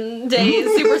 cousin days,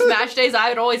 Super Smash days, I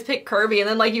would always pick Kirby, and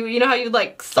then like you know how you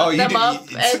like suck them up.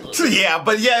 Yeah,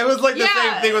 but yeah, it was like the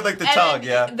same thing with like the tongue.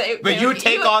 But you would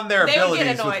take on their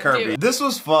abilities with Kirby. This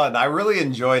was fun. I really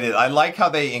enjoyed it. I like how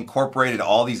they incorporated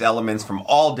all these elements from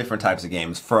all different types of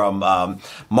games, from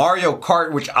Mario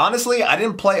Kart, which honestly I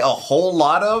didn't play a whole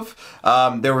lot of.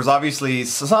 There was obviously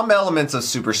some elements of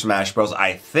Super Smash Bros.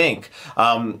 I think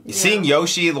seeing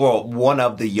Yoshi, well, one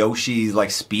of the Yoshi like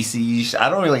species. I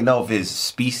don't really know if his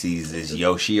species is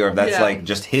Yoshi or if that's like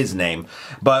just his name.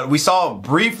 But we saw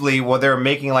briefly while they were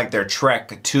making like their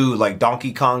trek to like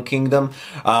Donkey Kong Kingdom.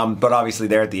 But obviously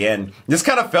there at the end, this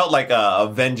kind of felt like a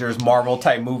Avengers Marvel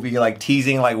type movie, like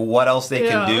teasing like what else they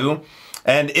can do.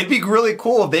 And it'd be really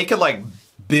cool if they could like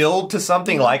build to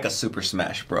something like a Super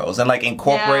Smash Bros. And like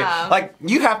incorporate, like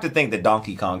you have to think that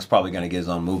Donkey Kong's probably going to get his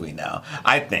own movie now.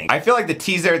 I feel like the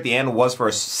tease there at the end was for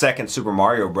a second Super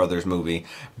Mario Brothers movie,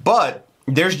 but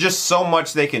there's just so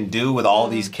much they can do with all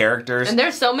these characters. And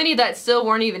there's so many that still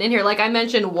weren't even in here. Like I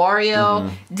mentioned Wario,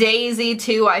 Daisy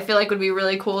too, I feel like would be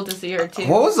really cool to see her too.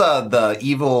 What was the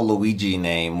evil Luigi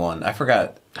name one? I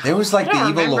forgot. There was like the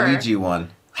evil Luigi one.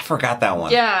 I forgot that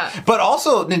one. Yeah. But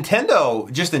also,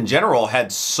 Nintendo, just in general,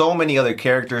 had so many other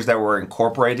characters that were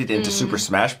incorporated into Super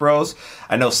Smash Bros.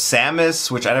 I know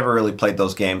Samus, which I never really played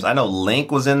those games. I know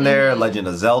Link was in there, Legend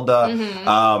of Zelda.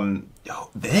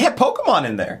 They had Pokemon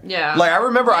in there. Yeah. Like, I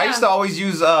remember I used to always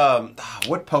use,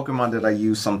 what Pokemon did I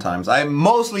use sometimes? I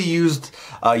mostly used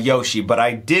Yoshi, but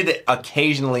I did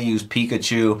occasionally use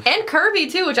Pikachu. And Kirby,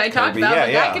 too, which I talked about. Yeah,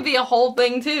 but that could be a whole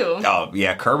thing, too. Oh,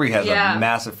 yeah, Kirby has a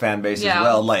massive fan base as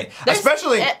well. Like, there's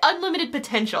especially unlimited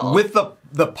potential. with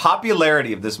the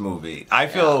popularity of this movie, I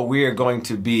feel we are going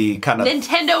to be kind of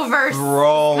Nintendo-verse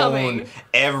thrown coming.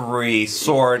 every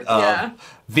sort of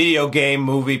video game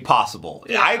movie possible.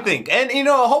 I think. And, you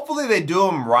know, hopefully they do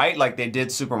them right like they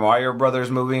did Super Mario Brothers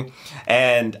movie.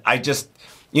 And I just,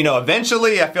 you know,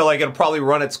 eventually I feel like it'll probably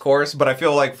run its course, but I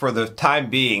feel like for the time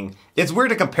being, it's weird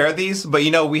to compare these, but,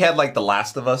 you know, we had like The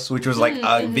Last of Us, which was like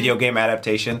a video game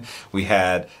adaptation. We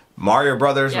had Mario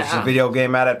Brothers, which is a video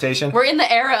game adaptation. We're in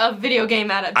the era of video game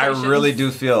adaptations. I really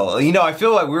do feel, you know, I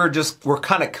feel like we're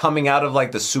kind of coming out of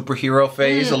like the superhero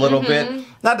phase a little bit.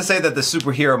 Not to say that the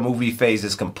superhero movie phase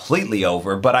is completely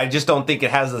over, but I just don't think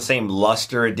it has the same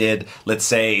luster it did, let's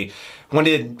say, when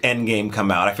did Endgame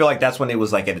come out? I feel like that's when it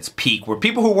was like at its peak, where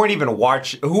people who weren't even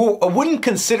who wouldn't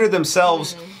consider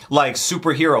themselves like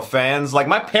superhero fans, like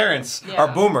my parents are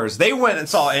boomers. They went and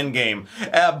saw Endgame,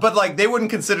 but like they wouldn't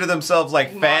consider themselves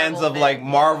like fans of like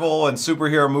Marvel and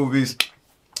superhero movies.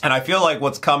 And I feel like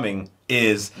what's coming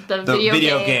is the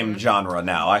video game genre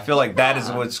now. I feel like that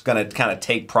is what's going to kind of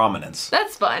take prominence.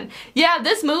 That's fun. Yeah,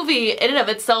 this movie in and of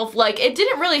itself, like, it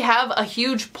didn't really have a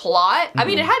huge plot. I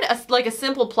mean, it had a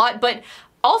simple plot, but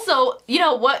also, you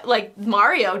know what, like,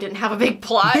 Mario didn't have a big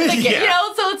plot. Like, you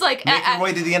know, so it's like... Make your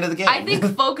way to the end of the game. I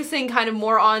think focusing kind of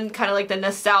more on kind of like the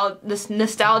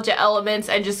nostalgia elements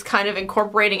and just kind of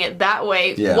incorporating it that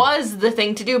way was the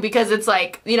thing to do, because it's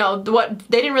like, you know,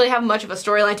 they didn't really have much of a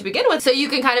storyline to begin with, so you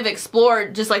can kind of explore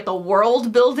just like the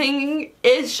world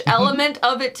building-ish element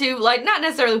of it too. Like, not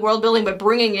necessarily world building, but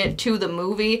bringing it to the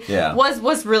movie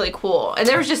was really cool. And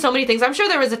there was just so many things. I'm sure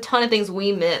there was a ton of things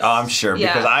we missed. Oh, I'm sure,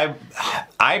 because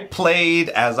I played,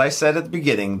 as I said at the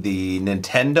beginning, the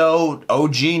Nintendo,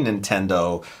 OG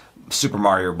Nintendo Super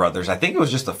Mario Brothers. I think it was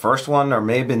just the first one, or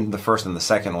maybe the first and the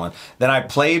second one. Then I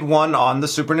played one on the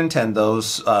Super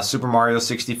Nintendo's Super Mario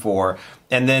 64,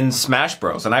 and then Smash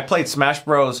Bros. And I played Smash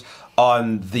Bros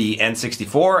on the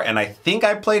N64, and I think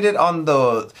I played it on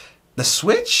the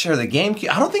Switch or the GameCube.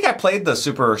 I don't think I played the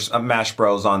Super Smash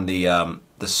Bros on the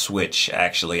Switch,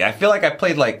 actually. I feel like I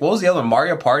played, like, what was the other one?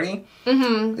 Mario Party?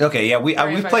 Okay, yeah,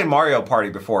 we've played Mario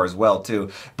Party before as well, too.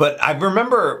 But I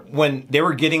remember when they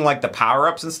were getting, like, the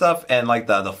power-ups and stuff, and, like,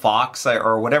 the fox,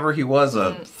 or whatever he was,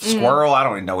 a squirrel, I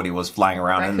don't even know what he was flying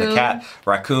around, and the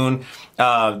raccoon.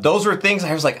 Those were things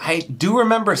I was like, I do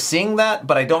remember seeing that,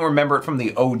 but I don't remember it from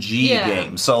the OG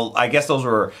game. So I guess those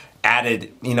were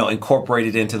added, you know,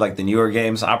 incorporated into like the newer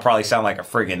games. I probably sound like a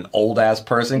friggin' old ass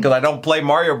person because I don't play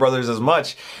Mario Brothers as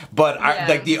much, but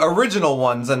like the original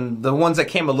ones and the ones that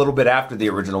came a little bit after the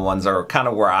original ones are kind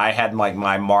of where I had like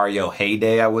my Mario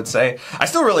heyday, I would say. I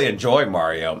still really enjoy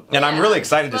Mario, and I'm really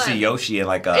excited to see Yoshi in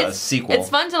like a sequel. It's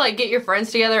fun to like get your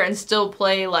friends together and still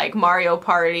play like Mario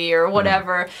Party or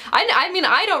whatever. I mean,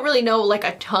 I don't really know like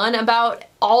a ton about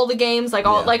all the games, like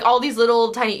all these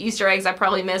little tiny Easter eggs I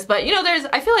probably missed, but you know,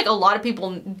 I feel like a lot of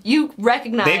people you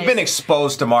recognize. They've been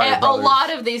exposed to Mario Brothers. A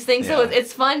lot of these things, so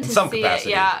it's fun to see it.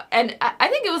 Yeah, and I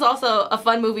think it was also a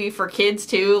fun movie for kids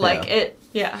too. Like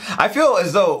I feel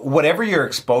as though whatever your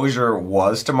exposure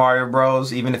was to Mario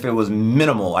Bros, even if it was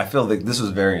minimal, I feel like this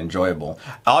was very enjoyable.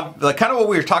 Like kind of what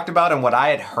we were talked about and what I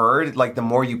had heard, like the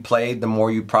more you played, the more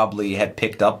you probably had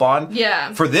picked up on.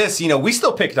 Yeah. For this, you know, we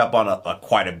still picked up on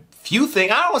quite a few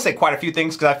things. I don't want to say quite a few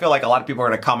things because I feel like a lot of people are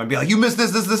going to come and be like, you missed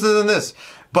this, and this.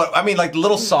 But I mean, like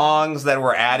little songs that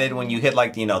were added when you hit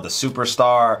like, you know, the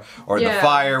superstar or the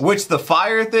fire, which the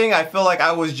fire thing, I feel like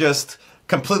I was just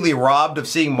completely robbed of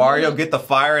seeing Mario get the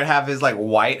fire and have his like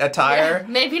white attire.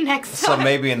 Yeah, maybe next time. So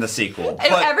maybe in the sequel.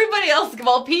 But everybody else,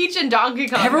 well, Peach and Donkey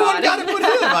Kong. Everyone got it with him.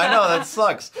 I know, that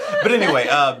sucks. But anyway,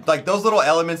 like those little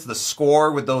elements, the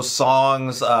score with those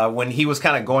songs, when he was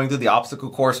kind of going through the obstacle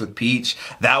course with Peach,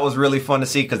 that was really fun to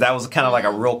see because that was kind of like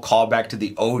a real callback to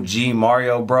the OG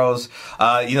Mario Bros.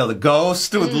 You know, the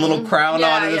ghost with the little crown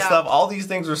on it and stuff. All these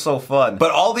things were so fun.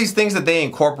 But all these things that they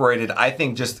incorporated, I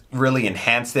think just really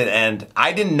enhanced it, and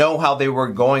I didn't know how they were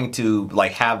going to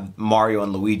like have Mario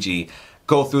and Luigi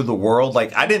go through the world.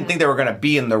 Like, I didn't think they were going to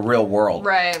be in the real world.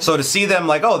 Right. So to see them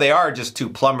like, oh, they are just two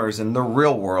plumbers in the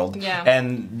real world. Yeah.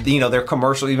 And, you know, their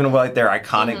commercial, even with like their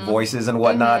iconic voices and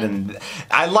whatnot. And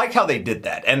I like how they did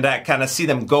that. And that kind of see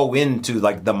them go into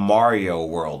like the Mario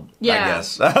world, I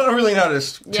guess. I don't really know how to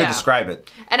describe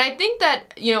it. And I think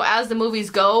that, you know, as the movies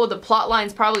go, the plot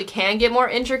lines probably can get more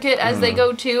intricate as they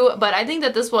go too. But I think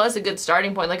that this was a good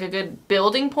starting point, like a good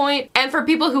building point. And for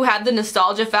people who had the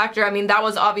nostalgia factor, I mean, that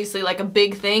was obviously like a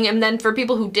big thing. And then for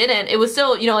people who didn't, it was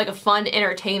still, you know, like a fun,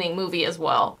 entertaining movie as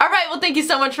well. All right, well, thank you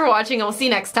so much for watching, and we'll see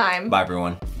you next time. Bye,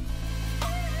 everyone.